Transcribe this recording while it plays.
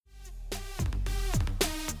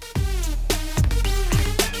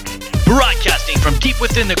Broadcasting from deep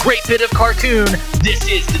within the great bit of cartoon, this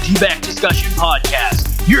is the Dback Discussion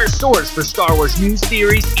Podcast, your source for Star Wars news,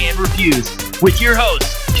 theories, and reviews, with your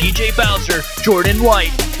hosts, TJ Bowser, Jordan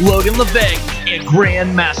White, Logan Levesque, and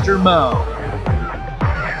Grandmaster Mo.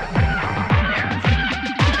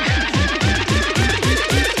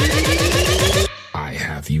 I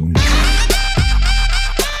have you now.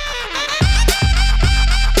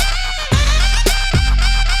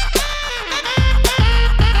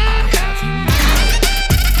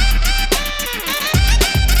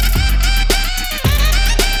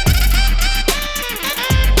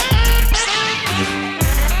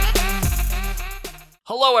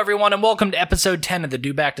 Hello, everyone, and welcome to episode 10 of the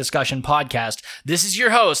Dback Discussion Podcast. This is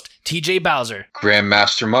your host, TJ Bowser.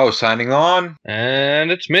 Grandmaster Mo signing on.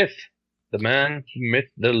 And it's Myth. The man, myth,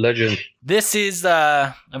 the legend. This is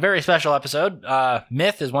a very special episode.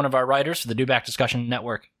 Myth is one of our writers for the Dback Discussion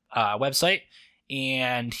Network website,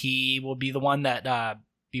 and he will be the one that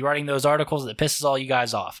be writing those articles that pisses all you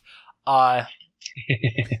guys off. I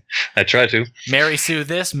try to. Mary Sue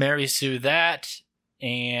this, Mary Sue that,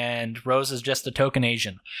 and Rose is just a token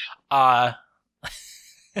Asian. And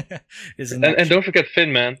don't forget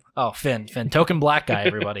Finn, man. Oh, Finn. Token black guy,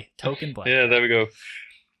 everybody. Token black Yeah, there we go.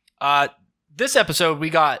 This episode, we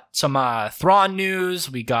got some Thrawn news.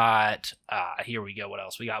 We got, here we go. What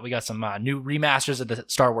else? We got some new remasters of the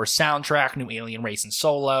Star Wars soundtrack, new alien race and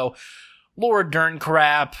Solo, Laura Dern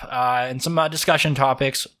crap, and some discussion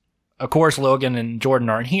topics. Of course, Logan and Jordan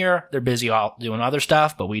aren't here. They're busy all doing other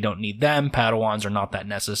stuff, but we don't need them. Padawans are not that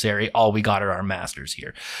necessary. All we got are our masters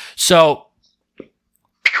here. So,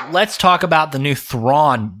 let's talk about the new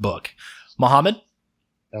Thrawn book. Mohammed?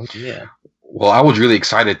 Oh, yeah. Well, I was really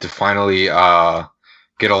excited to finally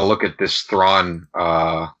get a look at this Thrawn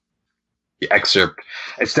excerpt.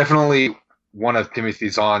 It's definitely one of Timothy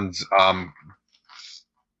Zahn's.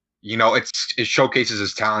 It showcases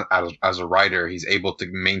his talent as a writer. He's able to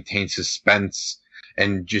maintain suspense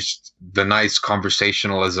and just the nice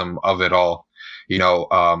conversationalism of it all.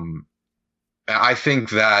 I think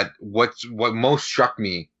that what most struck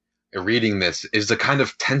me in reading this is the kind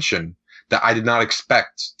of tension that I did not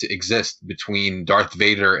expect to exist between Darth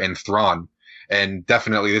Vader and Thrawn. And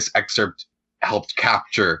definitely this excerpt helped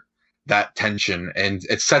capture that tension, and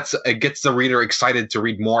it gets the reader excited to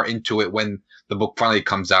read more into it when the book finally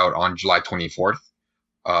comes out on July 24th.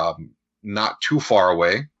 Not too far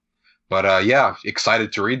away, but yeah,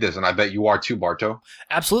 excited to read this, and I bet you are too, Barto.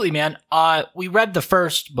 Absolutely, man. We read the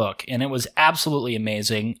first book, and it was absolutely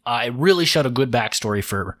amazing. It really showed a good backstory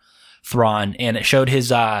for Thrawn, and it showed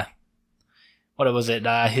his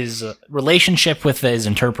his relationship with his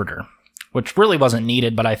interpreter, which really wasn't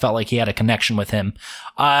needed, but I felt like he had a connection with him.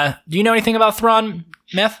 Do you know anything about Thrawn,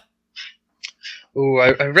 Myth? Oh,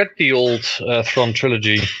 I read the old Thrawn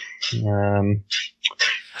trilogy.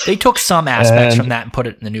 They took some aspects from that and put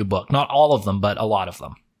it in the new book. Not all of them, but a lot of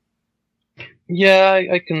them. Yeah,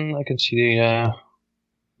 I can see I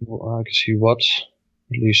can see what,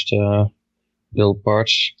 at least little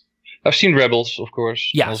parts. I've seen Rebels, of course.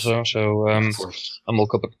 Yes. Also, so I'm all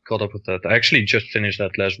caught up with that. I actually just finished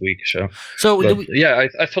that last week. I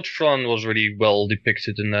thought Thrawn was really well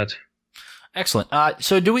depicted in that. Excellent.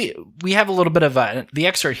 So we have a little bit of the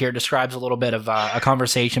excerpt here describes a little bit of a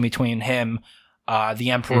conversation between him, the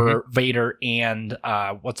Emperor Vader, and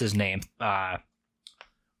what's his name?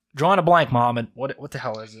 Drawing a blank, Mohammed. What the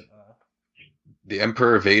hell is it? The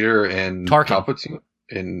Emperor Vader and Tarkin. Palpatine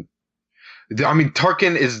and. I mean,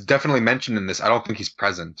 Tarkin is definitely mentioned in this. I don't think he's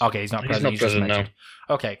present. Okay, he's not present. He's not present, no.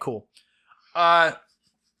 Okay, cool.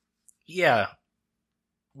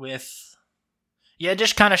 It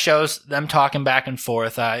just kind of shows them talking back and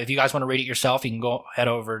forth. If you guys want to read it yourself, you can go head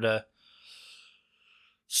over to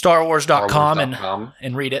StarWars.com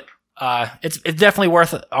and read it. It's definitely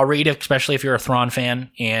worth a read, especially if you're a Thrawn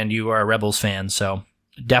fan and you are a Rebels fan. So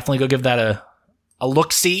definitely go give that a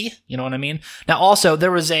look-see, you know what I mean? Now, also,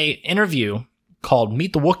 there was a interview called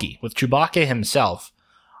Meet the Wookiee with Chewbacca himself.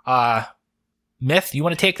 Myth, you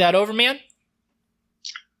want to take that over, man?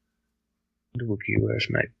 The Wookiee, where's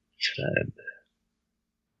my tab?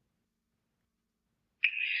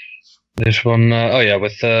 This one,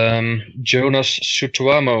 with Jonas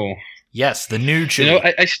Suotamo. Yes, the new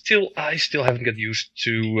Chewie. I still haven't got used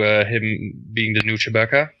to him being the new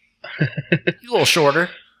Chewbacca. A little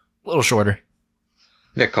shorter.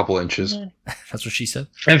 Yeah, a couple inches. That's what she said.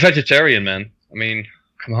 I'm vegetarian, man. I mean,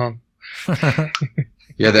 come on.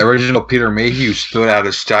 Yeah, the original Peter Mayhew stood out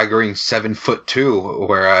a staggering 7'2",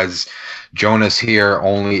 whereas Jonas here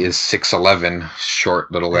only is 6'11",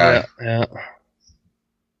 short little guy.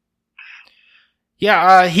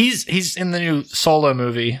 Yeah. He's in the new Solo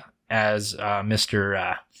movie, as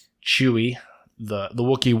Mr. Chewie, the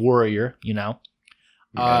Wookiee warrior, you know.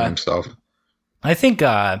 Himself. I think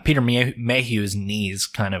Peter Mayhew's knees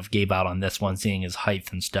kind of gave out on this one, seeing his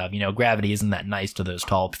height and stuff. You know, gravity isn't that nice to those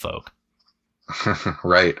tall folk.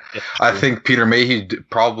 Right. I think Peter Mayhew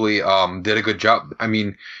probably did a good job. I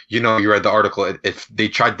mean, you read the article. If they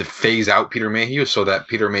tried to phase out Peter Mayhew so that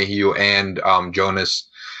Peter Mayhew and Jonas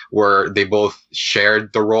they both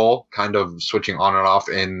shared the role, kind of switching on and off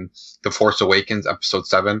in The Force Awakens, episode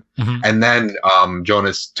 7. Mm-hmm. And then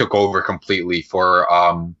Jonas took over completely for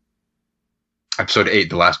episode 8,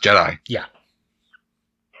 The Last Jedi. Yeah.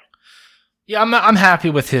 Yeah, I'm happy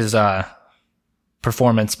with his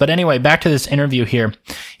performance. But anyway, back to this interview here.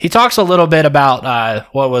 He talks a little bit about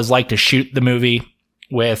what it was like to shoot the movie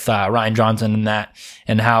with Rian Johnson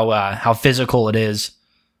and how physical it is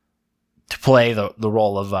to play the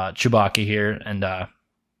role of Chewbacca here. And I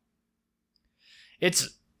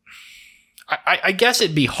guess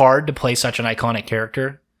it'd be hard to play such an iconic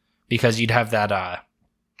character because you'd have that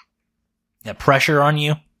pressure on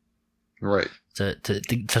you. Right.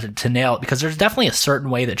 To nail it, because there's definitely a certain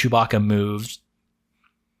way that Chewbacca moves.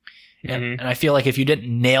 And I feel like if you didn't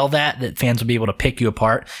nail that fans would be able to pick you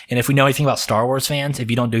apart. And if we know anything about Star Wars fans, if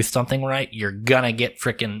you don't do something right, you're gonna get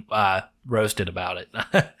freaking roasted about it.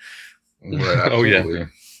 Right, oh yeah.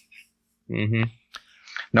 Mm-hmm.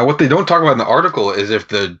 Now, what they don't talk about in the article is if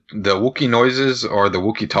the Wookiee noises or the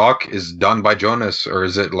Wookiee talk is done by Jonas, or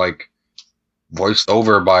is it like voiced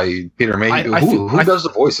over by Peter Mayhew? Who does the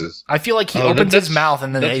voices? I feel like he opens his mouth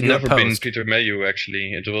and then they do never a post. been Peter Mayhew,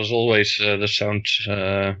 actually. It was always the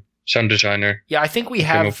sound designer. Yeah, I think we came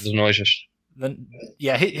have up with the noises.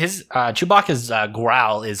 His Chewbacca's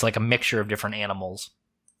growl is like a mixture of different animals.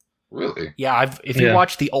 Really? Yeah, if you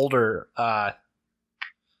watch the older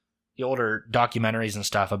documentaries and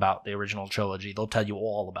stuff about the original trilogy, they'll tell you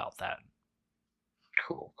all about that.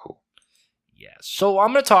 Cool. Yeah, so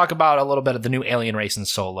I'm going to talk about a little bit of the new alien race in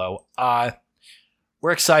Solo.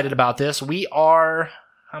 We're excited about this. We are,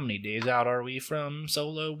 how many days out are we from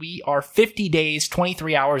Solo? We are 50 days,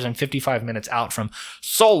 23 hours, and 55 minutes out from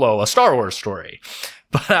Solo, a Star Wars story.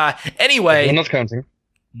 But anyway... We're not counting.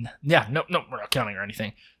 Yeah, no, we're not counting or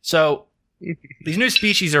anything. So, these new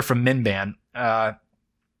species are from Minban.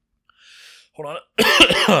 Hold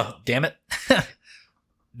on. Damn it.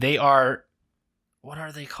 They are... What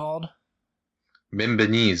are they called?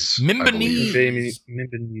 Mimbanese. Mimbanese.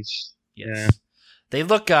 Yes. Yeah. They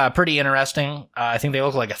look pretty interesting. I think they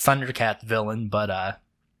look like a Thundercat villain, but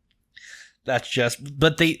that's just...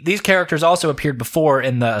 But these characters also appeared before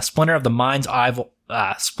in the Splinter of the Mind's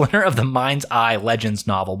Eye Legends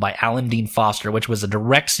novel by Alan Dean Foster, which was a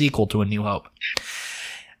direct sequel to A New Hope.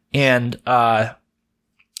 And,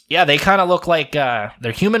 they kind of look like...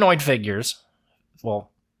 they're humanoid figures.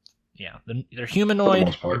 Well, yeah, they're humanoid. For the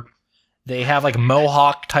most part. They have like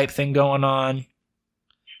mohawk type thing going on.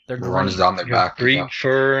 They're runs down their back. Green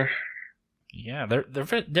fur. Yeah, they're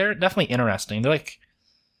definitely interesting. They're like,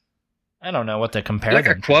 I don't know what to compare like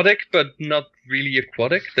them. Aquatic, but not really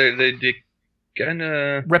aquatic. They kind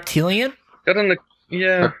of reptilian.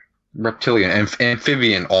 Reptilian,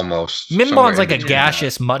 amphibian almost. Minban's like a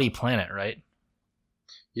gaseous, muddy planet, right?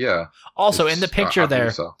 Yeah. Also, in the picture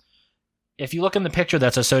there, so. If you look in the picture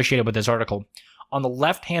that's associated with this article, on the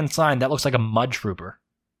left-hand side, that looks like a mud trooper.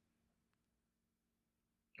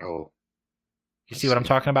 Oh. You see what I'm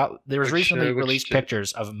talking about? There was recently which released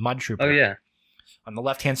pictures of mud trooper. Oh, yeah. On the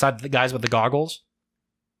left-hand side, the guys with the goggles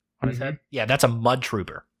on his head. Yeah, that's a mud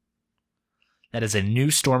trooper. That is a new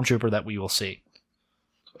stormtrooper that we will see.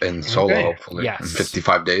 In Solo, hopefully. Yes. In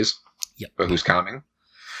 55 days. Yep. But who's counting?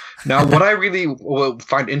 Now, what I really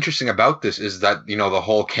find interesting about this is that, the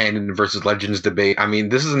whole canon versus legends debate. I mean,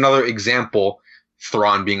 this is another example,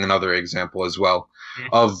 Thrawn being another example as well,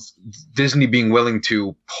 of Disney being willing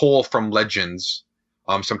to pull from legends,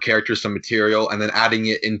 some characters, some material, and then adding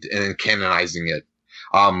it in and canonizing it.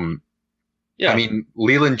 I mean,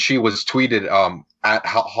 Leland Chi was tweeted at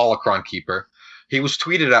Holocron Keeper. He was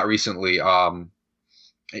tweeted at recently, and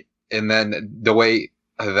then the way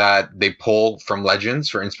that they pull from legends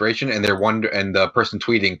for inspiration, and and the person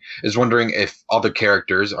tweeting is wondering if other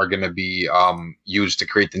characters are going to be used to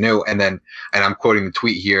create the new. And I'm quoting the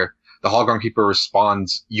tweet here. The Hologram Keeper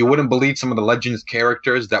responds, "You wouldn't believe some of the legends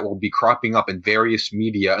characters that will be cropping up in various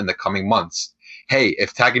media in the coming months. Hey,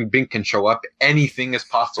 if Tag and Bink can show up, anything is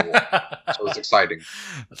possible." So it's exciting.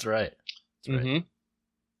 That's right.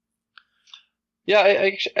 Yeah,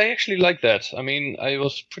 I actually like that. I mean, I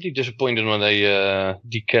was pretty disappointed when they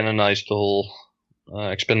decanonized the whole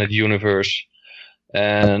expanded universe,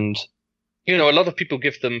 and a lot of people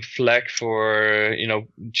give them flack for,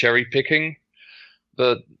 cherry picking,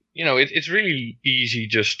 but, it's really easy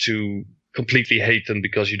just to completely hate them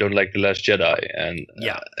because you don't like The Last Jedi. And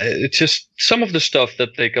it's just some of the stuff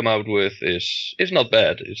that they come out with is not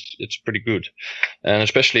bad. It's pretty good. And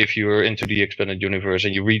especially if you're into the expanded universe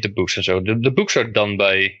and you read the books and so, the books are done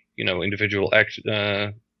by, individual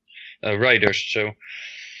writers. So,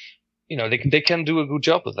 they can do a good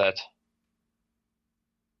job with that.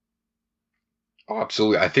 Oh,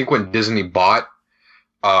 absolutely. I think when Disney bought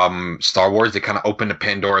Star Wars, they kind of opened a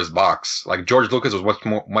Pandora's box. Like George Lucas was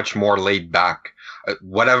much more laid back.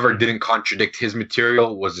 Whatever didn't contradict his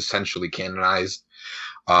material was essentially canonized,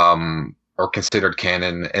 or considered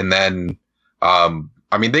canon. And then,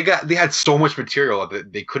 they had so much material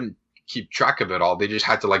that they couldn't keep track of it all. They just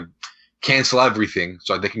had to like cancel everything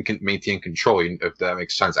so they can maintain control, if that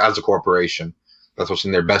makes sense. As a corporation, that's what's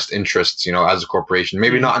in their best interests, as a corporation.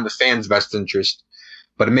 Maybe not in the fans' best interest,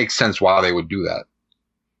 but it makes sense why they would do that.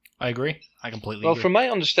 I agree. I completely agree. Well, from my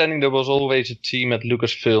understanding, there was always a team at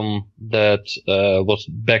Lucasfilm that was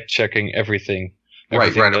back-checking everything in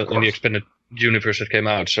the expanded universe that came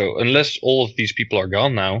out. So unless all of these people are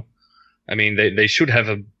gone now, they should have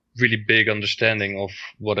a really big understanding of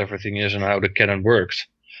what everything is and how the canon works.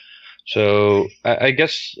 So I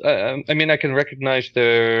guess I can recognize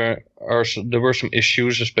there were some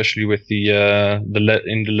issues, especially with in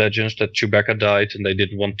the Legends, that Chewbacca died and they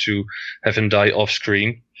didn't want to have him die off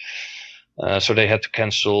screen, so they had to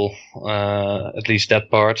cancel at least that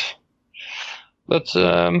part. But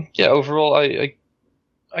overall I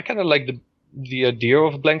kind of like the idea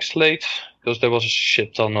of a blank slate, because there was a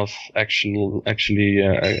shit ton of actually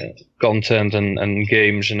content and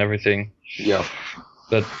games and everything. Yeah.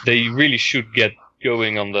 But they really should get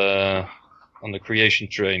going on the creation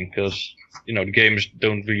train, because the games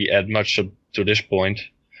don't really add much up to this point,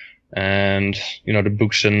 and the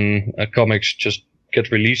books and comics just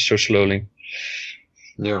get released so slowly.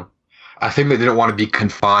 Yeah, I think they didn't want to be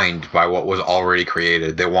confined by what was already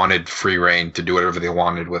created. They wanted free reign to do whatever they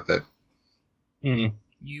wanted with it. Mm-hmm.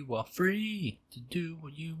 You are free to do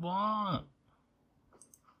what you want.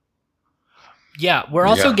 Yeah, we're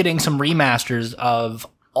also getting some remasters of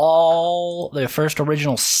all the first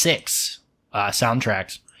original 6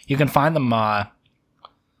 soundtracks. You can find them on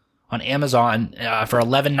Amazon for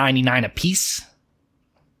 $11.99 a piece,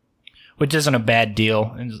 which isn't a bad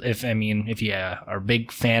deal. If you are a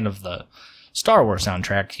big fan of the Star Wars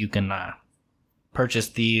soundtrack, you can purchase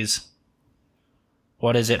these.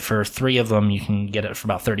 What is it for 3 of them? You can get it for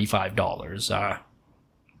about $35.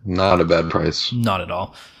 Not a bad price. Not at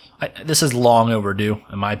all. This is long overdue,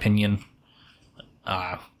 in my opinion.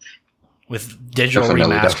 With digital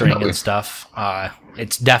remastering and stuff,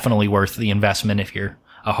 it's definitely worth the investment if you're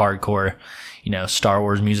a hardcore, Star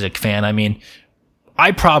Wars music fan.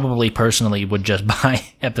 I probably personally would just buy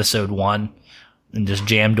Episode 1 and just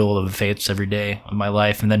jam Duel of the Fates every day of my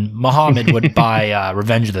life, and then Muhammad would buy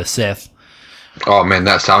Revenge of the Sith. Oh man,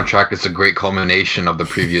 that soundtrack is a great culmination of the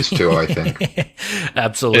previous 2, I think.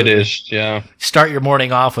 Absolutely. It is, yeah. Start your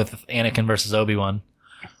morning off with Anakin versus Obi-Wan.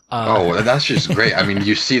 That's just great.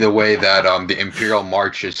 You see the way that the Imperial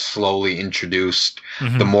March is slowly introduced,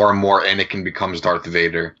 the more and more Anakin becomes Darth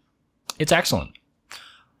Vader. It's excellent.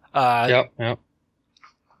 Yeah.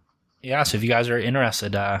 Yeah, so if you guys are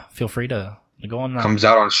interested, feel free to go on. Comes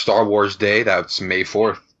out on Star Wars Day, that's May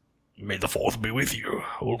 4th. May the 4th be with you,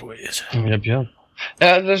 always. Yep.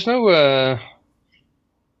 There's no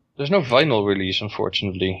vinyl release,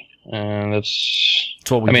 unfortunately. That's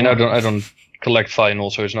what we want. I don't collect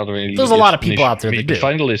vinyl, so it's not really. There's a lot of people out there that do.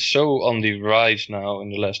 Vinyl is so on the rise now in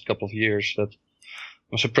the last couple of years that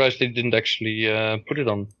I'm surprised they didn't actually put it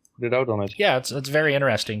out on it. Yeah, it's very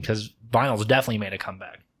interesting because vinyl's definitely made a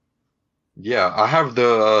comeback. Yeah, I have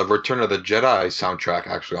the Return of the Jedi soundtrack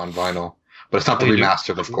actually on vinyl. But it's not the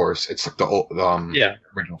remastered, of course. It's like the old,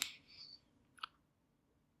 original.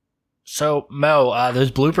 So, Mo,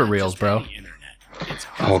 those blooper reels, bro.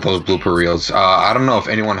 Oh, those blooper reels. I don't know if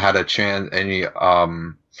anyone had a chance, any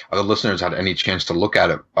other listeners had any chance to look at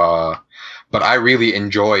it. But I really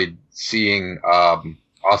enjoyed seeing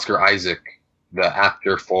Oscar Isaac, the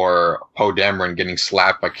actor for Poe Dameron, getting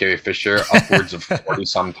slapped by Carrie Fisher upwards of 40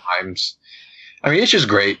 sometimes. It's just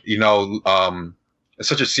great, It's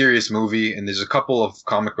such a serious movie, and there's a couple of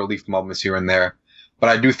comic relief moments here and there. But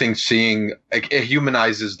I do think it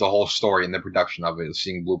humanizes the whole story and the production of it,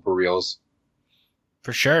 seeing blooper reels.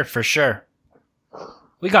 For sure.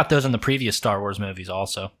 We got those in the previous Star Wars movies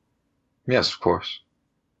also. Yes, of course.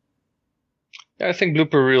 Yeah, I think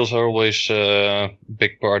blooper reels are always a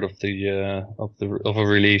big part of a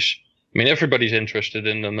release. I mean, everybody's interested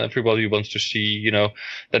in them. Everybody wants to see,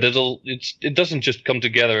 that it doesn't just come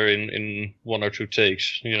together in 1 or 2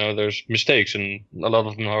 takes. There's mistakes, and a lot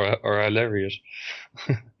of them are hilarious.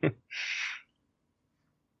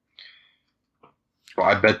 Well,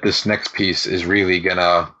 I bet this next piece is really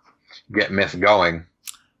gonna get Myth going.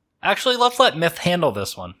 Actually, let's let Myth handle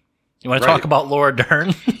this one. You want to talk about Laura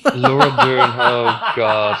Dern? Laura Dern, oh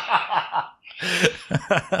god.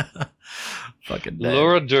 Fucking dead.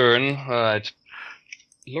 Laura Dern, alright.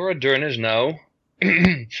 Laura Dern is now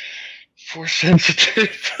Force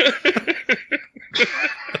sensitive.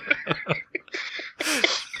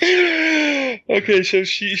 Okay, so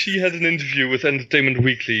she had an interview with Entertainment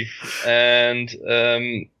Weekly, and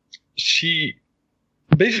she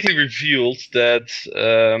basically revealed that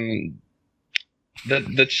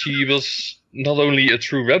that she was not only a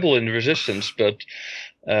true rebel in the resistance, but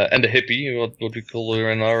and a hippie, what we call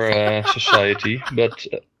her in our society, but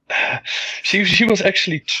she was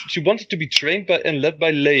actually she wanted to be trained by and led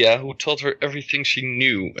by Leia, who taught her everything she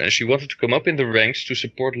knew, and she wanted to come up in the ranks to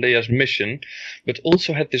support Leia's mission, but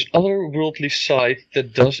also had this otherworldly side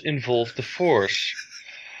that does involve the Force.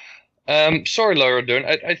 Sorry, Laura Dern,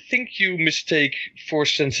 I think you mistake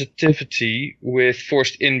Force sensitivity with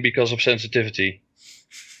forced in because of sensitivity.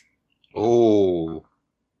 Oh.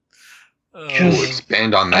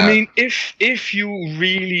 Expand on that. I mean, if you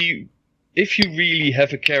really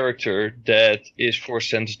have a character that is force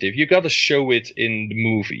sensitive, you gotta show it in the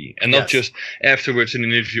movie, and not just afterwards in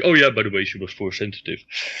an interview. Oh yeah, by the way, she was force sensitive.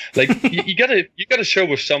 Like you gotta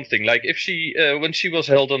show us something. Like if she when she was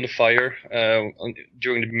held under fire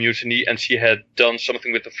during the mutiny, and she had done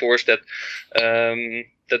something with the force that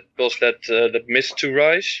caused that mist to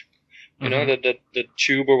rise. You know, that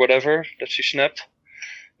tube or whatever that she snapped.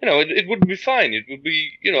 It would be fine. It would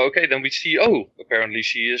be, okay, then we see, apparently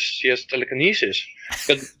she has telekinesis.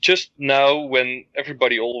 But just now, when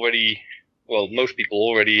everybody already, most people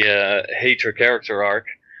already hate her character arc,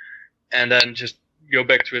 and then just go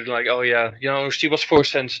back to it like, oh yeah, she was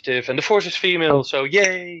force sensitive, and the force is female, so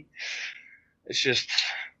yay. It's just,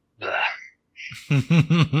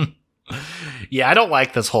 Yeah, I don't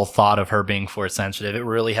like this whole thought of her being force sensitive. It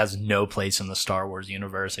really has no place in the Star Wars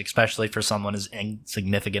universe, especially for someone as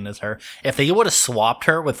insignificant as her. If they would have swapped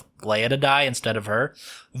her with Leia to die instead of her,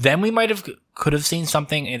 then we could have seen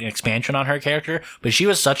something, an expansion on her character, but she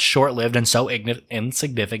was such short-lived and so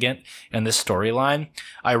insignificant in this storyline.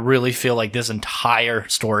 I really feel like this entire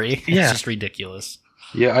story is just ridiculous.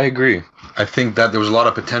 Yeah, I agree. I think that there was a lot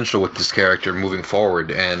of potential with this character moving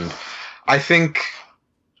forward, and I think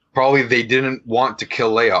probably they didn't want to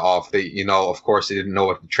kill Leia off. They, of course, they didn't know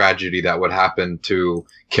what the tragedy that would happen to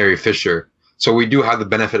Carrie Fisher. So we do have the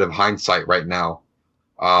benefit of hindsight right now.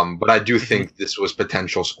 But I do think this was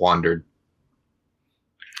potential squandered.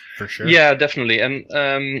 For sure. Yeah, definitely. And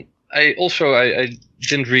I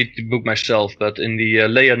didn't read the book myself, but in the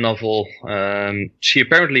Leia novel, she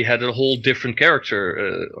apparently had a whole different character,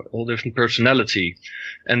 a whole different personality.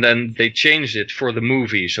 And then they changed it for the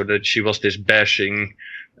movie so that she was this bashing,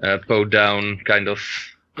 Poe down kind of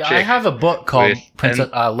chick. I have a book called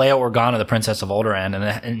Leia Organa, the Princess of Alderaan,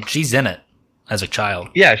 and she's in it as a child.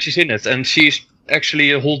 Yeah, she's in it, and she's actually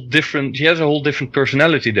she has a whole different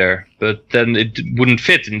personality there, but then it wouldn't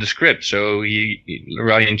fit in the script, so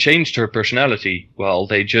Ryan changed her personality while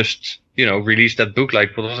they just, released that book,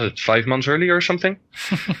 like, what was it, 5 months earlier or something?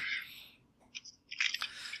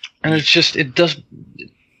 And it does...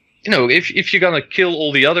 if you're gonna kill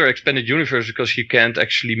all the other expanded universe because you can't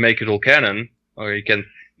actually make it all canon, or you can't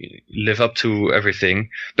live up to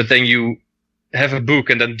everything, but then you have a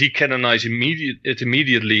book and then decanonize it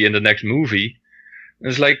immediately in the next movie,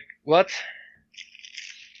 it's like, what?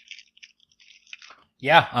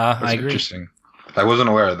 Yeah, I agree. Interesting. I wasn't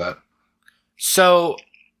aware of that. So,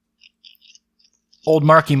 old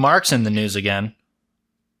Marky Mark's in the news again.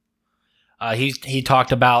 He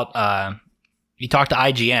talked about... He talked to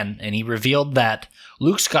IGN, and he revealed that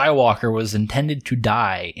Luke Skywalker was intended to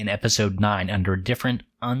die in Episode 9 under a different,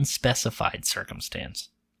 unspecified circumstance.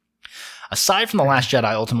 Aside from The Last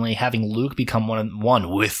Jedi ultimately having Luke become one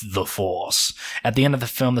with the Force, at the end of the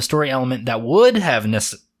film, the story element that would have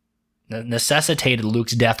necessitated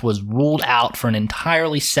Luke's death was ruled out for an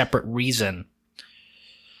entirely separate reason.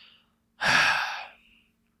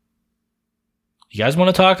 You guys want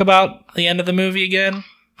to talk about the end of the movie again?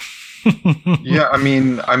 Yeah, I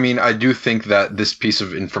mean, I do think that this piece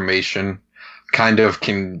of information kind of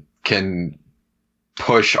can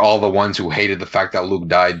push all the ones who hated the fact that Luke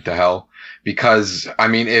died to hell. Because, I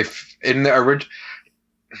mean, if in the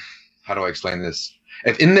how do I explain this?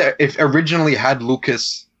 If originally had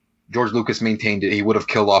Lucas George Lucas maintained it, he would have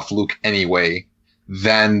killed off Luke anyway,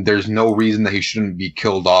 then there's no reason that he shouldn't be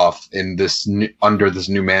killed off in under this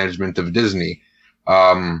new management of Disney.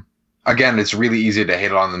 Again, it's really easy to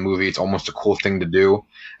hate on the movie. It's almost a cool thing to do.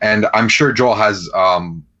 And I'm sure Joel has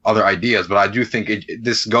other ideas, but I do think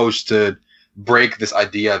this goes to break this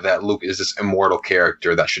idea that Luke is this immortal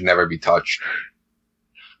character that should never be touched.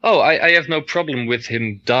 Oh, I have no problem with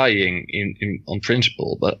him dying on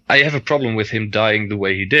principle, but I have a problem with him dying the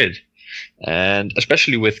way he did. And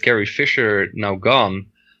especially with Carrie Fisher now gone,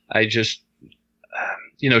 I just,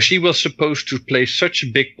 she was supposed to play such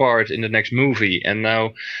a big part in the next movie, and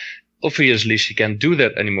now obviously she can't do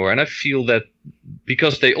that anymore. And I feel that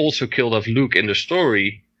because they also killed off Luke in the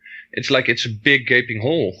story, it's like it's a big gaping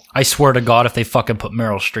hole. I swear to God, if they fucking put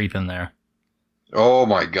Meryl Streep in there. Oh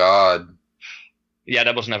my God. Yeah,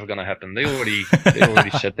 that was never going to happen. They already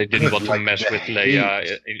said they didn't want to mess with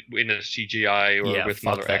Leia in a CGI or with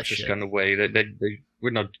Mother X kind of way. They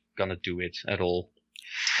we're not going to do it at all.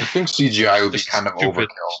 I think CGI would be kind of overkill.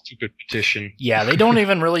 Stupid petition. Yeah, they don't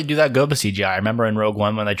even really do that good with CGI. I remember in Rogue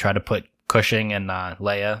One when they tried to put Cushing and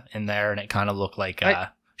Leia in there, and it kind of looked like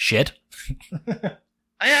shit.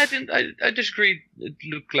 I disagree. It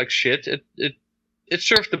looked like shit. It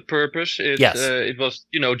served the purpose. It was,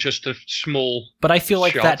 just a small. But I feel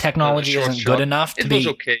like that technology isn't good enough to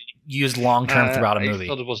be used long term throughout a movie. I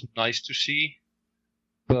thought it was nice to see,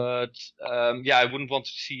 but I wouldn't want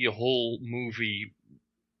to see a whole movie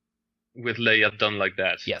with Leia done like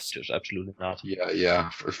that. Yes, just absolutely not.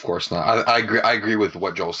 Yeah, of course not. I agree. I agree with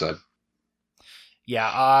what Joel said.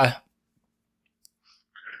 Yeah.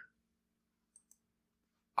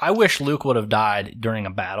 I wish Luke would have died during a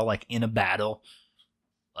battle, like in a battle.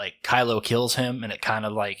 Like Kylo kills him and it kind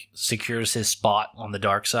of like secures his spot on the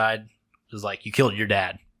dark side. It's like, you killed your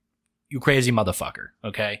dad. You crazy motherfucker.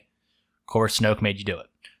 Okay. Of course, Snoke made you do it.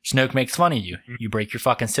 Snoke makes fun of you. You break your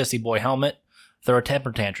fucking sissy boy helmet, throw a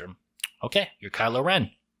temper tantrum. Okay. You're Kylo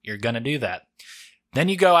Ren. You're gonna do that. Then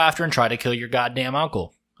you go after and try to kill your goddamn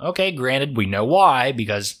uncle. Okay. Granted, we know why,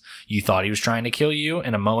 because you thought he was trying to kill you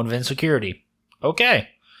in a moment of insecurity. Okay.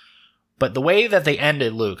 But the way that they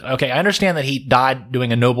ended Luke, okay, I understand that he died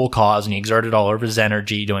doing a noble cause and he exerted all of his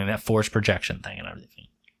energy doing that force projection thing and everything.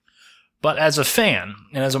 But as a fan,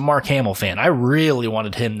 and as a Mark Hamill fan, I really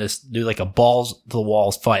wanted him to do like a balls to the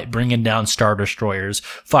walls fight, bringing down Star Destroyers,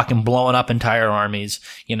 fucking blowing up entire armies,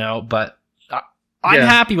 but I'm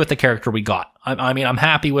happy with the character we got. I'm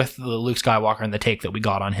happy with the Luke Skywalker and the take that we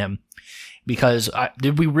got on him. Because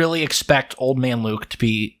did we really expect Old Man Luke to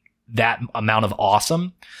be that amount of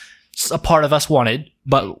awesome? A part of us wanted,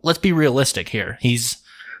 but let's be realistic here. He's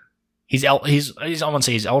I won't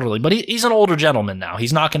say he's elderly, but he's an older gentleman now.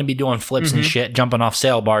 He's not going to be doing flips and shit, jumping off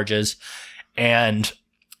sail barges and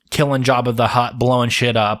killing Jabba the Hutt, blowing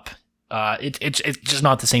shit up. It's just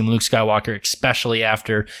not the same Luke Skywalker, especially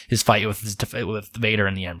after his fight with Vader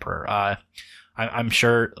and the Emperor. I'm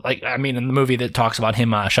sure, in the movie that talks about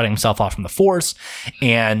him shutting himself off from the Force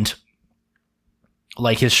and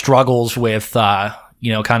like his struggles with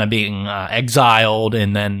kind of being exiled,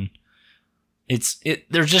 and then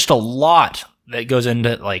there's just a lot that goes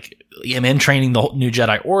into like him in training the new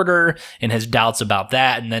Jedi Order and his doubts about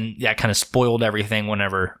that, and then that kind of spoiled everything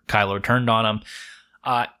whenever Kylo turned on him.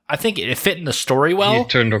 I think it fit in the story well. He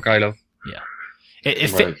turned on Kylo. Yeah.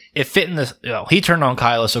 It fit in the he turned on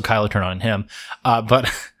Kylo, so Kylo turned on him.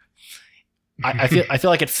 But I feel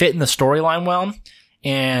like it fit in the storyline well,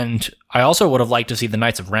 and I also would have liked to see the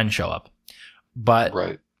Knights of Ren show up. But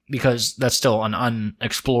because that's still an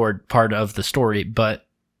unexplored part of the story, but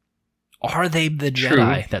are they the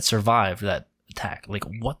Jedi that survived that attack? Like,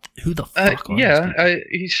 what? Who the fuck?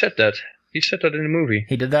 He said that. He said that in the movie.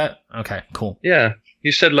 He did that? Okay, cool. Yeah,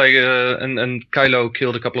 he said like, and Kylo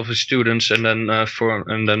killed a couple of his students, and then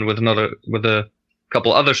with a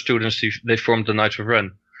couple other students, they formed the Knights of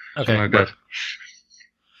Ren. Okay, like that.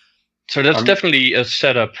 So that's definitely a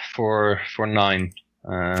setup for 9.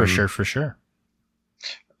 For sure.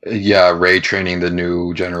 Yeah, Rey training the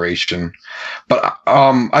new generation. But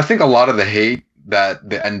I think a lot of the hate that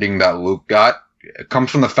the ending that Luke got comes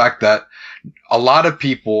from the fact that a lot of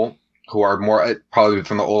people who are more, probably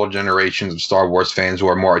from the older generations of Star Wars fans who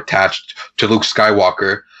are more attached to Luke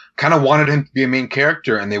Skywalker, kind of wanted him to be a main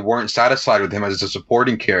character, and they weren't satisfied with him as a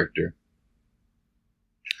supporting character.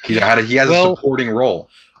 He has a supporting role.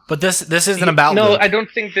 But this isn't about No, Luke. I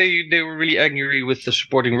don't think they were really angry with the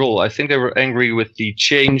supporting role. I think they were angry with the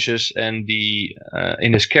changes and the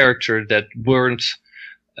in his character that weren't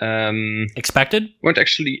expected? Weren't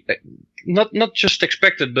actually not just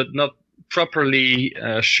expected, but not properly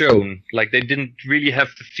shown. Like they didn't really have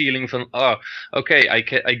the feeling from, oh, okay,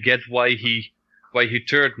 I get why he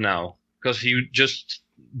turned now, because he just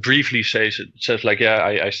briefly says like, yeah,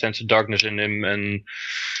 I sense a darkness in him and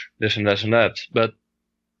this and that and that. But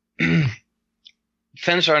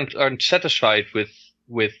fans aren't satisfied with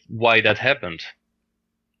why that happened.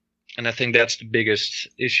 And I think that's the biggest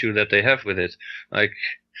issue that they have with it. Like,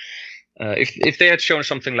 if they had shown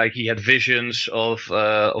something like he had visions of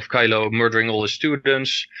Kylo murdering all his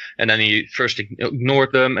students, and then he first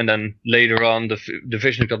ignored them, and then later on the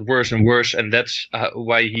vision got worse and worse, and that's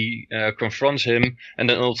why he confronts him, and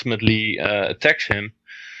then ultimately attacks him.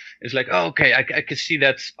 It's like, oh, okay, I can see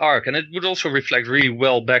that arc, and it would also reflect really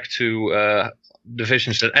well back to the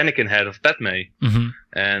visions that Anakin had of Padme,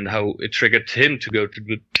 and how it triggered him to go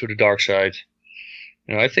to the dark side.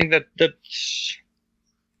 You know, I think that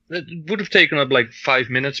would have taken up like 5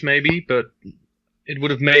 minutes maybe, but it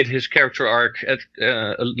would have made his character arc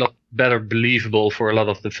a lot better believable for a lot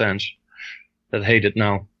of the fans that hate it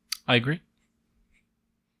now. I agree.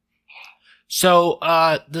 So,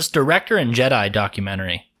 this Director and Jedi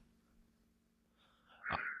documentary,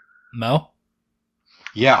 Mo?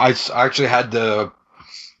 Yeah, I actually had the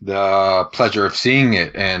pleasure of seeing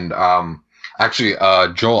it, and actually,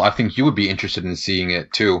 Joel, I think you would be interested in seeing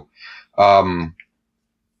it too.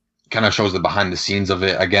 Kind of shows the behind the scenes of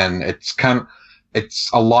it. Again, it's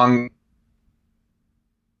a long.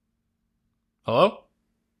 Hello?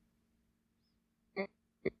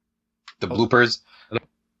 The bloopers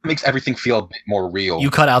makes everything feel a bit more real. You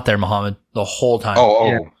cut out there, Muhammad, the whole time.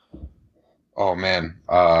 Oh man.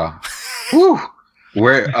 Whew.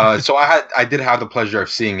 So I did have the pleasure of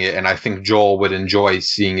seeing it, and I think Joel would enjoy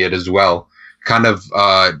seeing it as well. Kind of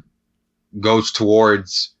goes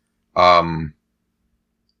towards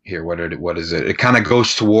here. What is it? It kind of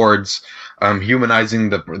goes towards humanizing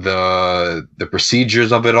the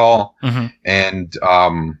procedures of it all, and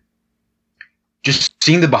just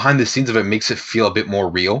seeing the behind the scenes of it makes it feel a bit more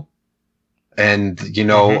real, and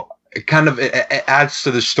it kind of it adds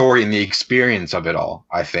to the story and the experience of it all.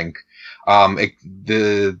 I think.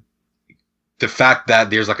 The fact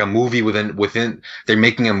that there's like a movie within they're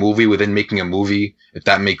making a movie within making a movie, if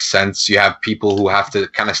that makes sense. You have people who have to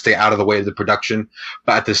kind of stay out of the way of the production,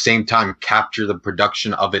 but at the same time capture the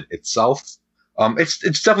production of it itself.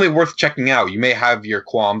 It's definitely worth checking out. You may have your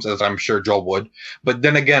qualms, as I'm sure Joel would, but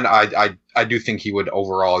then again, I do think you would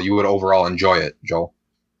overall enjoy it, Joel.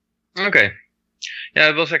 Okay. Yeah,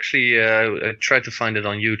 it was actually I tried to find it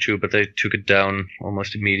on YouTube, but they took it down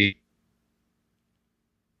almost immediately.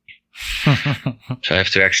 So I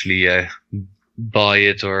have to actually buy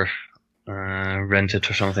it or rent it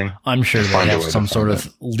or something. I'm sure they have some sort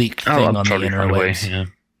of leaked thing on the interwebs. Yeah.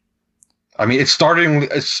 I mean,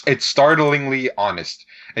 it's startlingly honest.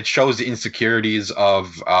 It shows the insecurities of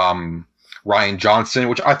Rian Johnson,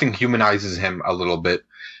 which I think humanizes him a little bit,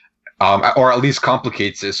 or at least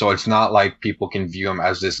complicates it. So it's not like people can view him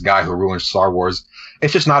as this guy who ruined Star Wars.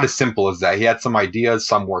 It's just not as simple as that. He had some ideas,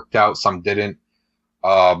 some worked out, some didn't.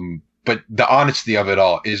 But the honesty of it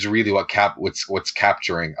all is really what's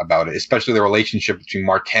capturing about it, especially the relationship between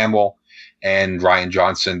Mark Hamill and Rian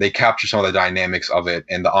Johnson. They capture some of the dynamics of it,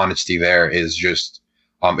 and the honesty there is just,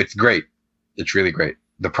 it's great. It's really great.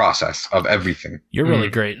 The process of everything. You're really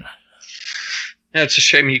great. Yeah, it's a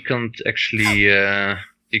shame he couldn't actually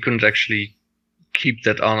keep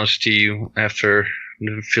that honesty after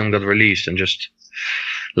the film got released, and just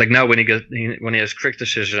like now when he has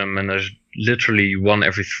criticism, and there's literally one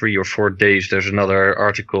every 3 or 4 days there's another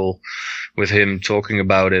article with him talking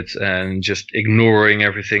about it, and just ignoring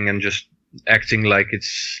everything and just acting like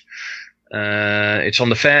it's on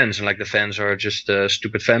the fans, and like the fans are just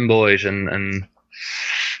stupid fanboys, and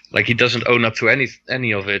like he doesn't own up to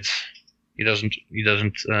any of it. He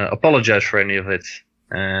doesn't apologize for any of it,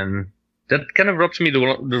 and that kind of rubs me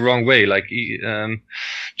the wrong way. Like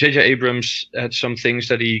J.J. Abrams had some things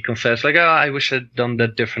that he confessed, like, I wish I'd done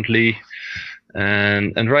that differently.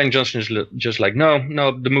 And Rian Johnson is just like, no,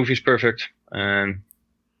 the movie's perfect. And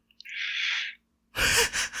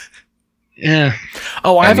yeah.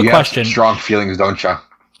 Oh, I have a question. Strong feelings, don't you?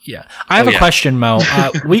 Yeah. I have a question, Mo.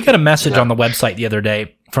 We got a message on the website the other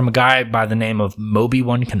day from a guy by the name of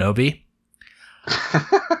Moby1 Kenobi.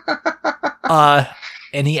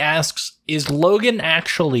 And he asks, is Logan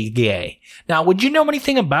actually gay? Now, would you know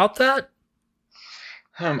anything about that?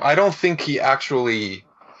 I don't think he actually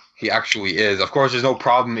is. Of course, there's no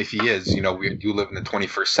problem if he is. We do live in the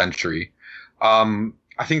 21st century. I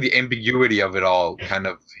think the ambiguity of it all kind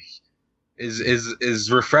of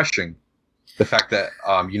is refreshing. The fact that,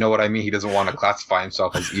 you know what I mean? He doesn't want to classify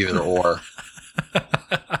himself as either or.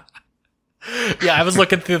 Yeah, I was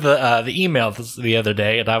looking through the email the other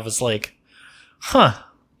day, and I was like, huh.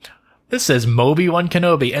 This says Moby-Wan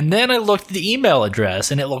Kenobi. And then I looked at the email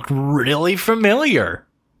address, and it looked really familiar.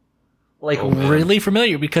 Really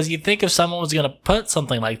familiar, because you'd think if someone was going to put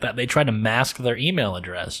something like that, they'd try to mask their email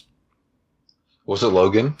address. Was it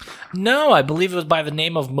Logan? No, I believe it was by the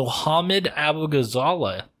name of Muhammad Abu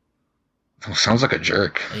Ghazala. Oh, sounds like a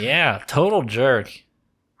jerk. Yeah, total jerk.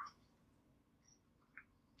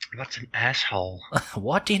 What an asshole.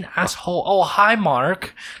 What an asshole. Oh, hi,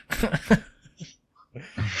 Mark.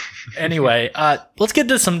 Anyway, let's get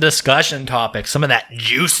to some discussion topics. Some of that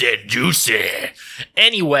juicy.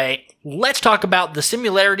 Anyway, let's talk about the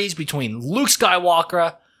similarities between Luke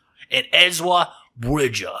Skywalker and Ezra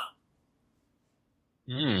Bridger.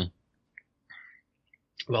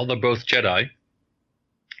 Well, they're both Jedi.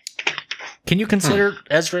 Can you consider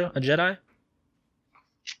Ezra a Jedi?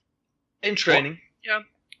 In training. Yeah.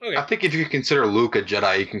 Okay. I think if you consider Luke a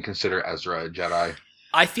Jedi, you can consider Ezra a Jedi.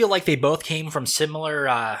 I feel like they both came from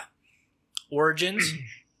similar origins.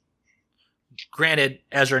 Granted,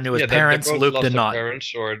 Ezra knew his parents. They both Luke lost did their not.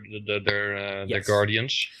 Parents or their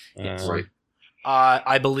guardians. Yes. Right.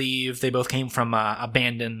 I believe they both came from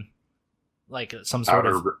abandoned, like some sort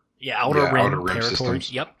of outer rim territory.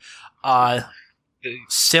 Systems. Yep.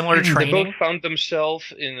 Similar They training. both found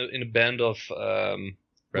themselves in a band of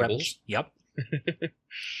rebels. Yep.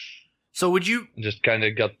 So would you? Just kind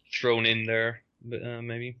of got thrown in there,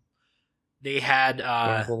 maybe. They had.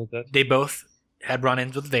 They both had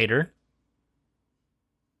run-ins with Vader.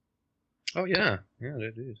 Oh yeah,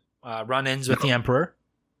 they did. Run-ins with the Emperor.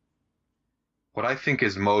 What I think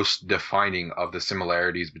is most defining of the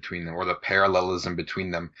similarities between them, or the parallelism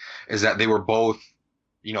between them, is that they were both,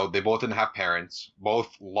 they both didn't have parents,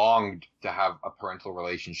 both longed to have a parental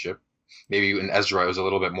relationship. Maybe in Ezra it was a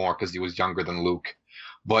little bit more because he was younger than Luke,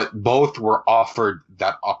 but both were offered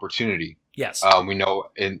that opportunity. Yes. We know,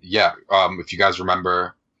 if you guys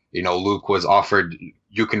remember, Luke was offered,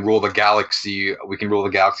 you can rule the galaxy, we can rule the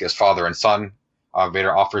galaxy as father and son.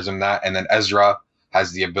 Vader offers him that, and then Ezra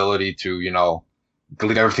has the ability to,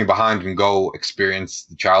 leave everything behind and go experience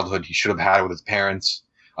the childhood he should have had with his parents.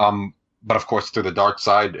 But of course, through the dark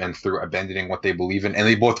side and through abandoning what they believe in, and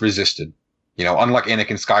they both resisted. Unlike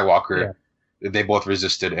Anakin Skywalker, they both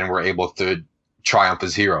resisted and were able to triumph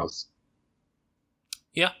as heroes.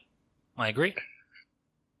 Yeah, I agree.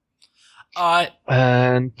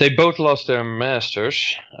 And they both lost their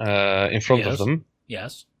masters in front of them.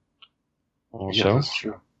 Yes. Also. Yeah, that's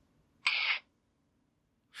true.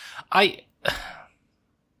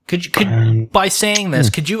 By saying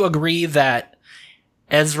this, could you agree that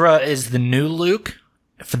Ezra is the new Luke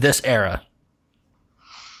for this era?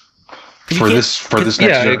 For this next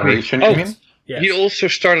generation, you mean? Yes. He also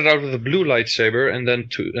started out with a blue lightsaber and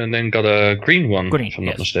then got a green one, if I'm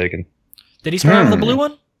not mistaken. Did he start out with the blue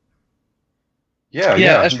one?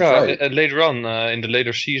 Yeah, Ezra right. later on in the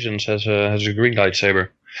later seasons has a green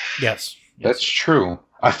lightsaber. Yes. That's true.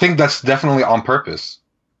 I think that's definitely on purpose.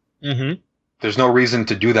 Mm-hmm. There's no reason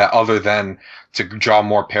to do that other than to draw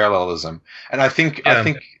more parallelism. And I think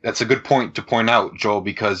that's a good point to point out, Joel,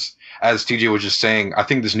 because as TJ was just saying, I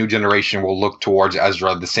think this new generation will look towards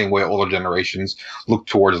Ezra the same way older generations look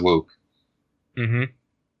towards Luke. Mm-hmm.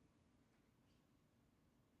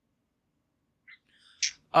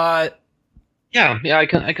 Yeah, I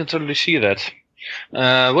can totally see that.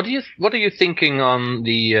 What are you thinking on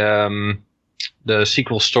the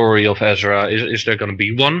sequel story of Ezra? Is there going to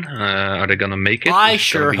be one? Are they going to make it? I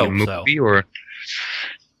sure hope so. Or?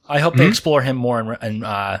 I hope they explore him more in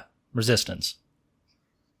Resistance.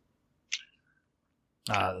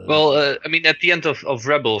 Well, I mean, at the end of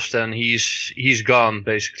Rebels, then he's gone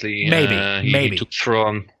basically. Maybe he took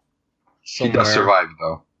Thrawn somewhere. He does survive,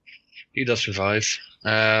 though. He does survive.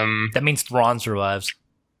 That means Thrawn survives.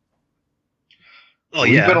 Oh,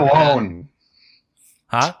 Leave it alone.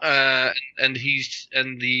 Huh? And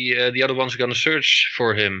the other ones are gonna search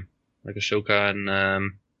for him, like Ahsoka and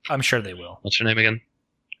I'm sure they will. what's her name again?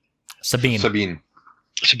 Sabine,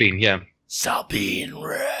 yeah. Sabine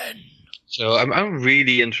Wren. So I'm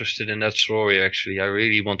really interested in that story. Actually, I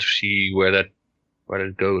really want to see where that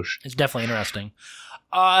goes. It's definitely interesting.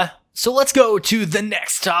 So let's go to the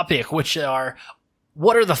next topic, which are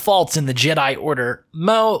what are the faults in the Jedi Order?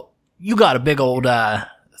 Mo, you got a big old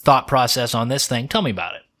thought process on this thing. Tell me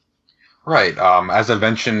about it. Right. As I've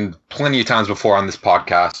mentioned plenty of times before on this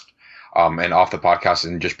podcast, and off the podcast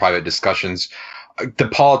and just private discussions, the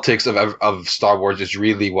politics of Star Wars is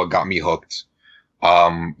really what got me hooked. A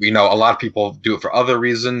lot of people do it for other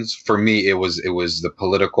reasons. For me, it was the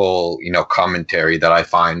political, commentary that I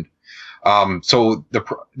find So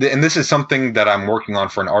and this is something that I'm working on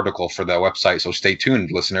for an article for the website. So stay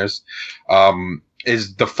tuned, listeners.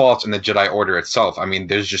 Is the faults in the Jedi Order itself. I mean,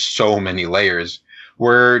 there's just so many layers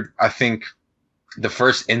where I think the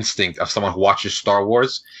first instinct of someone who watches Star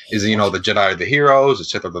Wars is, the Jedi are the heroes, the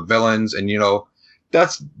Sith are the villains. And,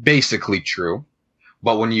 that's basically true.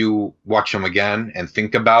 But when you watch them again and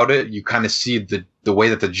think about it, you kind of see the way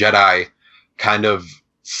that the Jedi kind of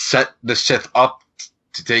set the Sith up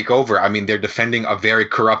to take over. I mean, they're defending a very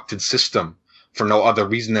corrupted system for no other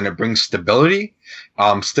reason than it brings stability.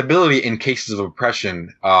 Stability in cases of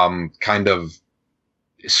oppression kind of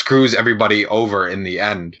screws everybody over in the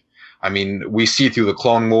end. I mean, we see through the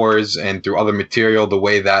Clone Wars and through other material the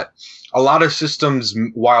way that a lot of systems,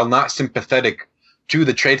 while not sympathetic to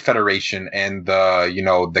the Trade Federation and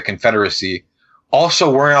the Confederacy,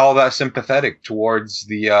 also weren't all that sympathetic towards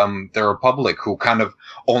the Republic, who kind of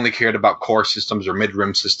only cared about core systems or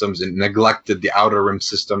mid-rim systems and neglected the outer rim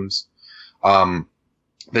systems. And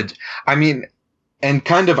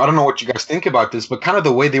kind of, I don't know what you guys think about this, but kind of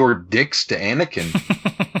the way they were dicks to Anakin.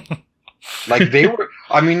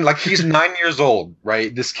 Like he's 9 years old,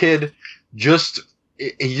 right? This kid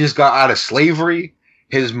he just got out of slavery.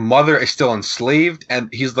 His mother is still enslaved, and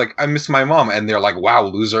he's like, I miss my mom. And they're like, wow,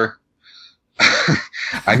 loser.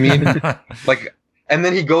 I mean, and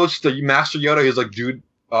then he goes to Master Yoda. He's like, dude,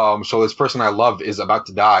 so this person I love is about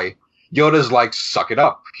to die. Yoda's like, suck it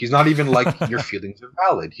up. He's not even like, your feelings are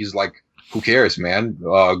valid. He's like, who cares, man?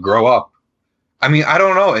 Grow up. I mean, I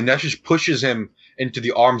don't know. And that just pushes him into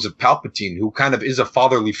the arms of Palpatine, who kind of is a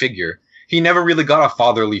fatherly figure. He never really got a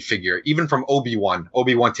fatherly figure, even from Obi-Wan.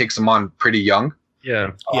 Obi-Wan takes him on pretty young.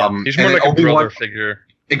 Yeah. He's more like a brother figure.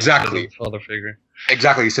 Exactly. Father figure.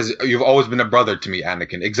 Exactly. He says, you've always been a brother to me,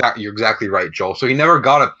 Anakin. Exactly. You're exactly right, Joel. So he never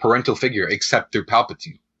got a parental figure except through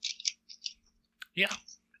Palpatine. Yeah.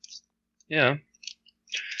 Yeah.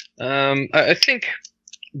 I think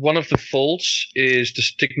one of the faults is the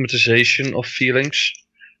stigmatization of feelings.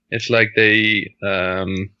 It's like they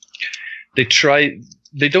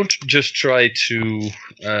don't just try to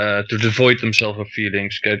devoid themselves of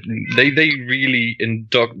feelings. They really they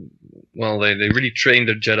really train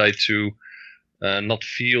the Jedi to not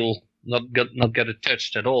feel, not get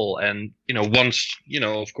attached at all. And once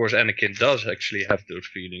of course Anakin does actually have those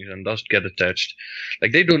feelings and does get attached,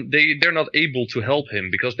 like they're not able to help him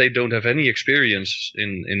because they don't have any experience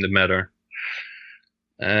in the matter.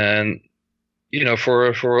 And for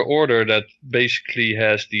an order that basically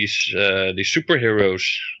has these superheroes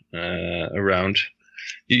around,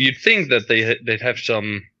 you'd think that they'd have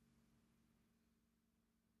some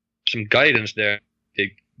guidance there.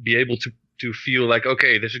 They'd be able to feel like,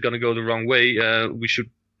 okay, this is going to go the wrong way. We should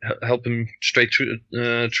help him straight through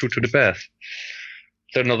to the path.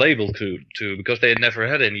 They're not able to because they had never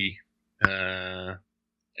had any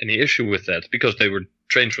issue with that because they were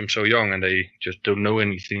trained from so young and they just don't know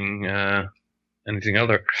anything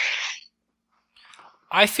other.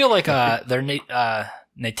 I feel like their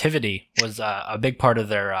nativity was a big part of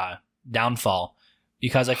their downfall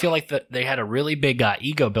because I feel like that they had a really big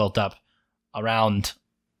ego built up around,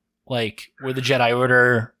 like, we're the Jedi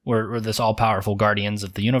Order, we're this all-powerful guardians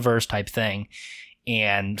of the universe type thing,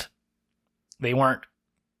 and they were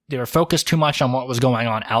focused too much on what was going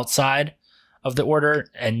on outside of the Order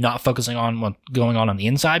and not focusing on what's going on the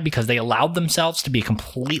inside, because they allowed themselves to be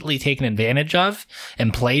completely taken advantage of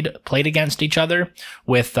and played against each other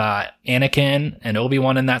with Anakin and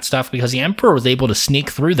Obi-Wan and that stuff, because the Emperor was able to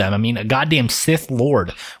sneak through them. I mean, a goddamn Sith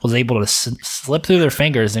Lord was able to slip through their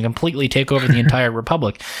fingers and completely take over the entire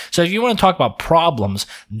Republic. So if you want to talk about problems,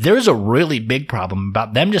 there's a really big problem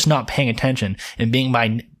about them just not paying attention and being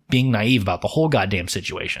naive about the whole goddamn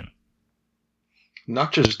situation.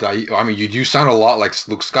 Not just that. I mean, you do sound a lot like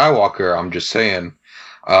Luke Skywalker. I'm just saying,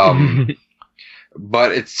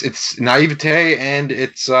 but it's naivete and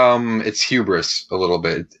it's hubris a little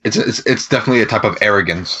bit. It's definitely a type of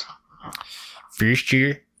arrogance. For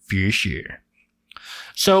sure.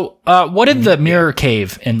 So, what did the Mirror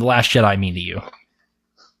Cave in The Last Jedi mean to you?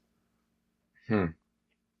 I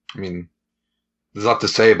mean, there's a lot to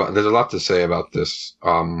say about this.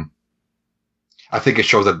 I think it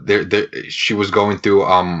shows that she was going through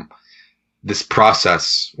this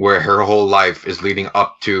process where her whole life is leading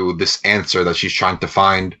up to this answer that she's trying to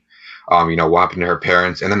find. What happened to her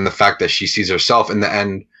parents, and then the fact that she sees herself in the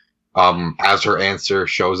end as her answer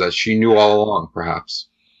shows that she knew all along, perhaps.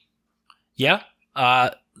 Yeah,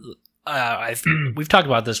 we've talked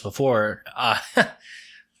about this before,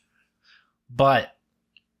 but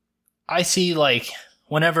I see, like,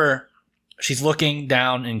 whenever she's looking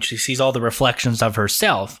down and she sees all the reflections of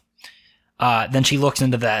herself, Then she looks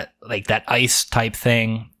into that ice type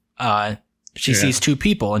thing. She sees two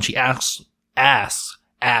people, and she asks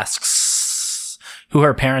who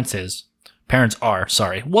her parents are.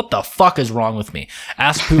 Sorry, what the fuck is wrong with me?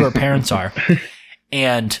 Asks who her parents are,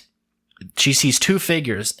 and she sees two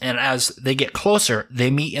figures. And as they get closer,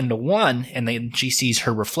 they meet into one, and then she sees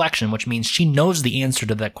her reflection, which means she knows the answer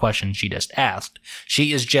to that question she just asked.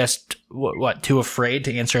 She is just too afraid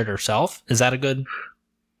to answer it herself. Is that a good?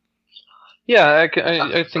 Yeah,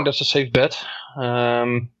 I think that's a safe bet.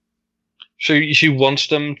 So she wants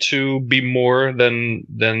them to be more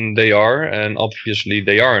than they are, and obviously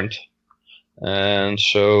they aren't. And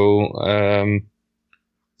so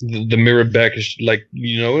the mirror back is like,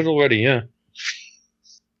 you know it already, yeah.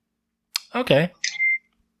 Okay.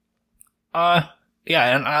 Yeah,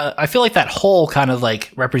 and I feel like that hole kind of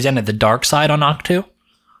like represented the dark side on Ahch-To.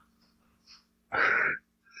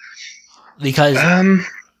 Because,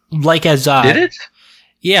 did it?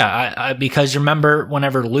 Yeah, because remember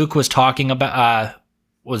whenever Luke was talking about,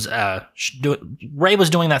 Rey was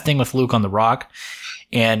doing that thing with Luke on the rock,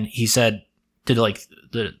 and he said,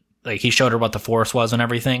 he showed her what the Force was and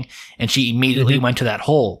everything, and she immediately went to that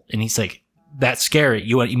hole, and he's like, that's scary.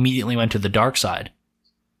 You immediately went to the dark side.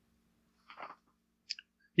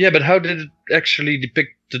 Yeah, but how did it actually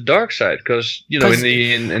depict the dark side? Because,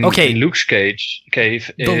 in Luke's cave,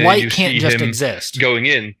 the light can't just exist. Going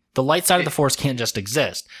in. The light side of the Force can't just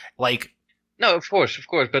exist. No, of course.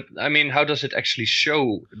 But I mean, how does it actually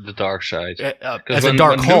show the dark side? As a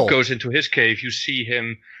dark hole. Luke goes into his cave, you see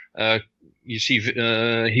him. He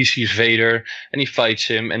sees Vader, and he fights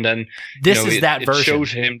him, and then it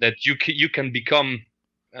shows him that you can become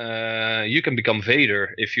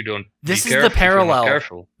Vader if you don't. This is the parallel.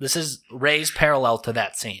 This is Rey's parallel to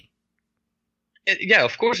that scene. Yeah,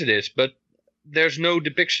 of course it is, but there's no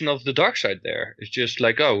depiction of the dark side there. It's just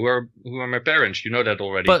like, who are my parents? You know that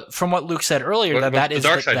already. But from what Luke said earlier, that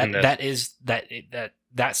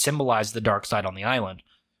symbolized the dark side on the island.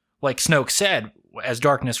 Like Snoke said, as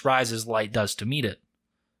darkness rises, light does to meet it.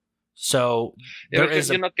 So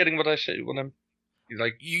you're not getting what I say when I'm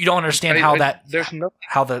like. You don't understand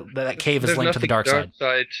that cave is linked to the dark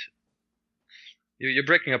side. You're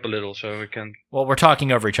breaking up a little, so we can. Well, we're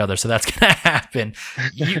talking over each other, so that's gonna happen.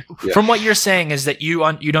 From what you're saying is that you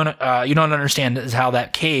don't understand is how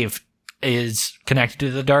that cave is connected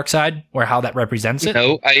to the dark side, or how that represents it.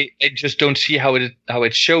 No, I just don't see how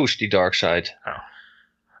it shows the dark side. Oh.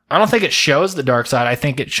 I don't think it shows the dark side. I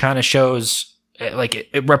think it kind of shows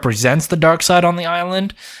it represents the dark side on the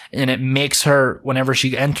island, and it makes her, whenever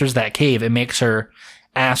she enters that cave, it makes her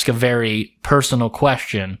ask a very personal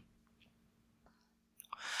question.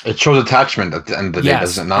 It shows attachment at the end of the day,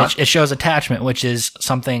 does it not? It shows attachment, which is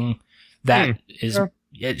something that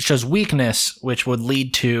it shows weakness, which would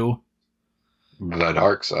lead to the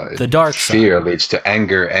dark side. The dark side. Fear leads to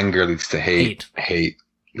anger. Anger leads to hate. Hate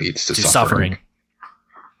leads to suffering.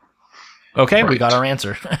 Okay, right. We got our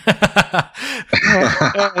answer. I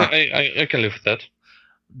can live with that.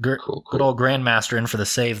 Cool. Good old Grandmaster in for the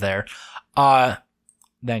save there.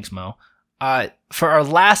 Thanks, Mo. For our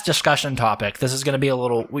last discussion topic, this is going to be a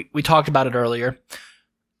little... We talked about it earlier,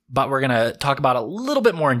 but we're going to talk about it a little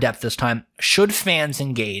bit more in depth this time. Should fans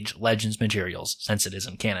engage Legends materials since it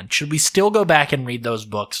isn't canon? Should we still go back and read those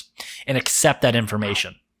books and accept that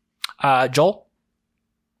information? Joel?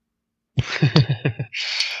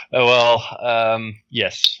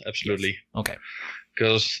 Yes, absolutely. Okay.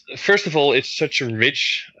 Because first of all, it's such a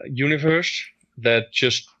rich universe that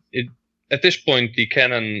at this point the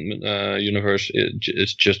canon universe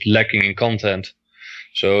is just lacking in content.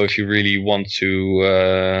 So if you really want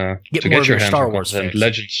to get your hands Star on Wars content,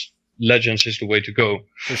 Legends is the way to go.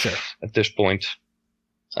 For sure. At this point,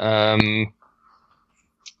 but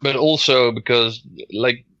also because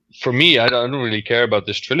for me, I don't really care about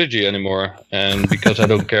this trilogy anymore, and because I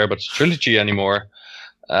don't care about this trilogy anymore,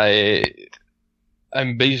 I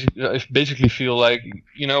basically feel like,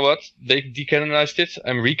 you know what, they decanonized it,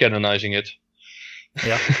 I'm recanonizing it.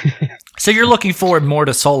 Yeah. So you're looking forward more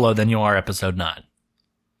to Solo than you are Episode 9?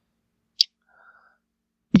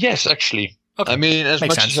 Yes, actually. Okay. I mean, as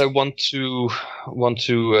much as I want to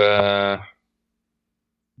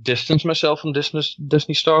distance myself from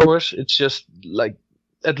Disney Star Wars, it's just like,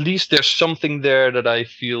 at least there's something there that I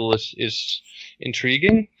feel is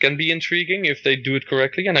intriguing, can be intriguing if they do it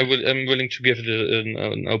correctly, and I'm willing to give it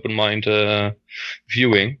an open mind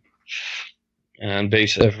viewing, and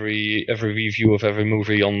base every review of every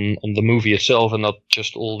movie on the movie itself, and not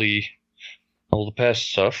just all the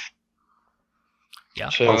past stuff. Yeah.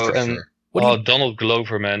 So Donald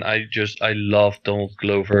Glover, man, I love Donald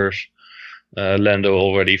Glover's Lando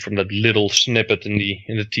already from that little snippet in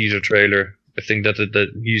the teaser trailer. I think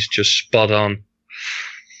that he's just spot on.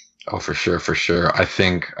 Oh, for sure. I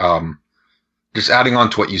think just adding on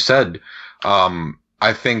to what you said,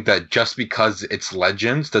 I think that just because it's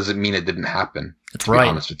Legends doesn't mean it didn't happen. That's to right. be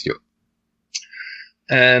honest with you.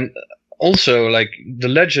 And also, like the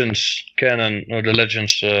Legends canon or the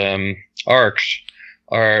Legends arcs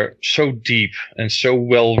are so deep and so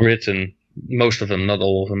well written. Most of them, not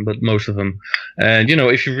all of them, but most of them. And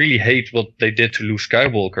if you really hate what they did to Luke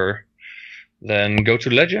Skywalker, then go to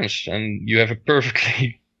Legends, and you have a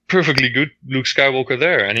perfectly good Luke Skywalker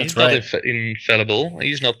there. And he's not infallible.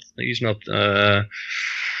 He's not. He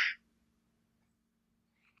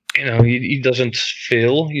doesn't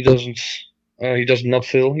fail. He does not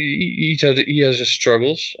fail. He has his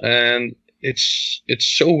struggles, and it's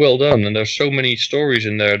so well done. And there's so many stories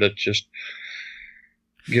in there that just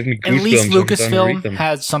give me goosebumps. At least Lucasfilm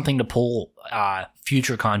has something to pull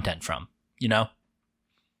future content from.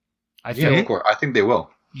 Of course. I think they will.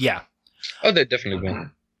 Yeah. Oh, they definitely will.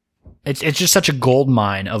 It's just such a gold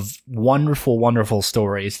mine of wonderful, wonderful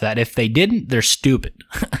stories that if they didn't, they're stupid.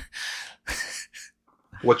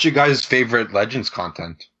 What's your guys' favorite Legends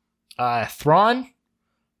content? Thrawn,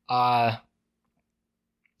 the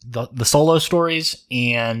solo stories,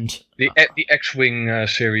 and the X-Wing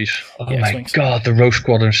series. Oh my X-Wing god, the Rogue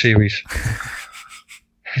Squadron series.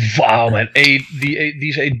 Wow, man!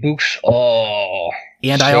 These 8 books. Oh.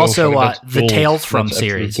 And so I also the gold. Tales from That's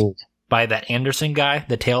series gold. by that Anderson guy.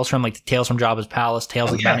 The Tales from Tales from Jabba's Palace,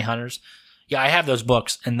 Tales of the Bounty Hunters. Yeah, I have those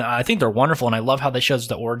books, and I think they're wonderful. And I love how they show us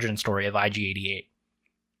the origin story of IG-88.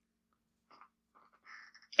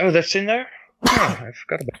 Oh, that's in there? Oh, I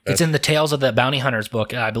forgot about that. It's in the Tales of the Bounty Hunters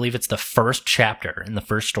book. I believe it's the first chapter in the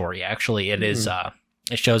first story. Actually, it is.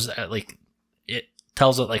 It shows it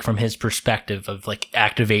tells it from his perspective of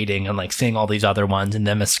activating and seeing all these other ones and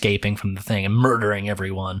them escaping from the thing and murdering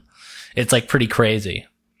everyone. It's pretty crazy.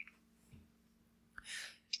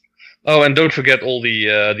 Oh, and don't forget all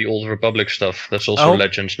the Old Republic stuff. That's also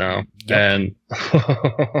Legends now. Yep. And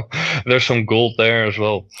there's some gold there as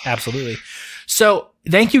well. Absolutely. So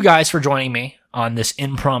thank you guys for joining me on this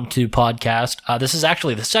impromptu podcast. This is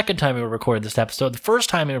actually the second time we recorded this episode. The first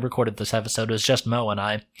time we recorded this episode was just Mo and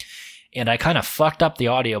I kind of fucked up the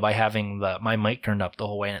audio by having my mic turned up the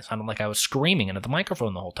whole way, and it sounded like I was screaming into the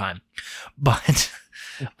microphone the whole time. But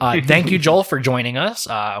thank you, Joel, for joining us.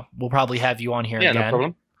 We'll probably have you on here again. Yeah, no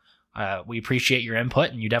problem. We appreciate your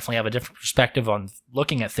input, and you definitely have a different perspective on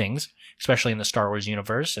looking at things, especially in the Star Wars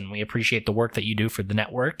universe, and we appreciate the work that you do for the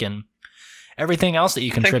network and everything else that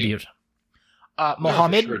you contribute.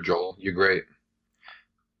 Mohammed? For sure, Joel. You're great.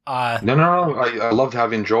 No. I loved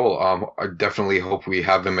having Joel. I definitely hope we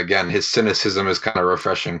have him again. His cynicism is kind of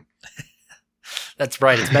refreshing. That's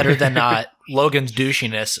right. It's better than Logan's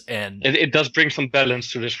douchiness, and it does bring some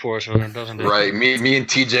balance to this force, doesn't it? Right. Me and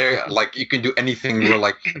TJ, you can do anything.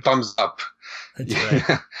 We're thumbs up. That's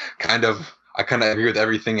right. I kind of agree with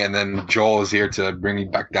everything, and then Joel is here to bring me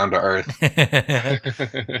back down to earth.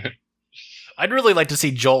 I'd really like to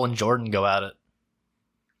see Joel and Jordan go at it.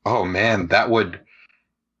 Oh man, we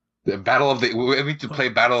need to play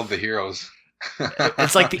Battle of the Heroes.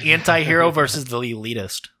 It's like the anti-hero versus the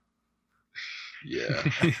elitist. Yeah.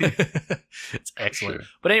 It's excellent. Sure.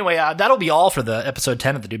 But anyway, that'll be all for the episode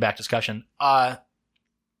 10 of the Dewback Discussion.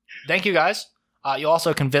 Thank you guys. You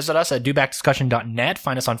also can visit us at dewbackdiscussion.net.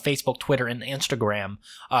 Find us on Facebook, Twitter, and Instagram.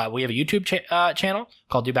 We have a YouTube channel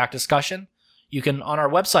called Dewback Discussion. On our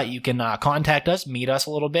website, you can contact us, meet us a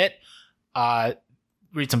little bit,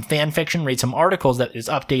 read some fan fiction, read some articles that is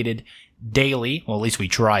updated daily. Well, at least we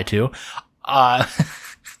try to.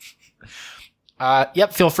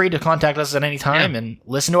 Yep, feel free to contact us at any time and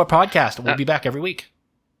listen to our podcast. We'll be back every week.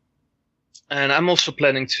 And I'm also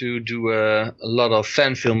planning to do a lot of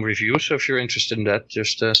fan film reviews, so if you're interested in that,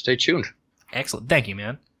 just stay tuned. Excellent. Thank you,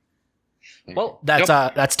 man. Well, that's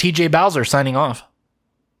TJ Bowser signing off.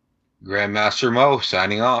 Grandmaster Mo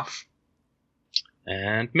signing off.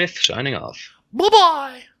 And Myth signing off.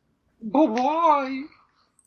 Bye-bye. Bye-bye.